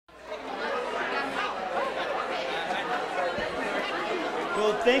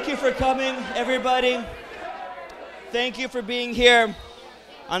So thank you for coming, everybody. Thank you for being here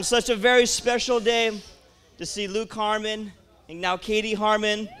on such a very special day to see Luke Harmon and now Katie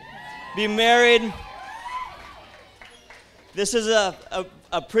Harmon be married. This is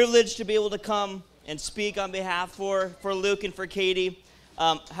a privilege to be able to come and speak on behalf for Luke and for Katie.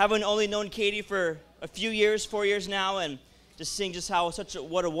 Having only known Katie for a few years, 4 years now, and just seeing just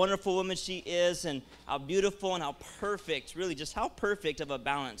what a wonderful woman she is, and how beautiful and how perfect, really just how perfect of a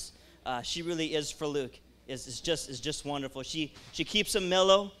balance she really is for Luke is just wonderful. She keeps him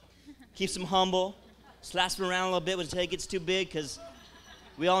mellow, keeps him humble, slaps him around a little bit when he gets too big, because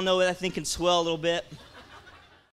we all know that thing can swell a little bit.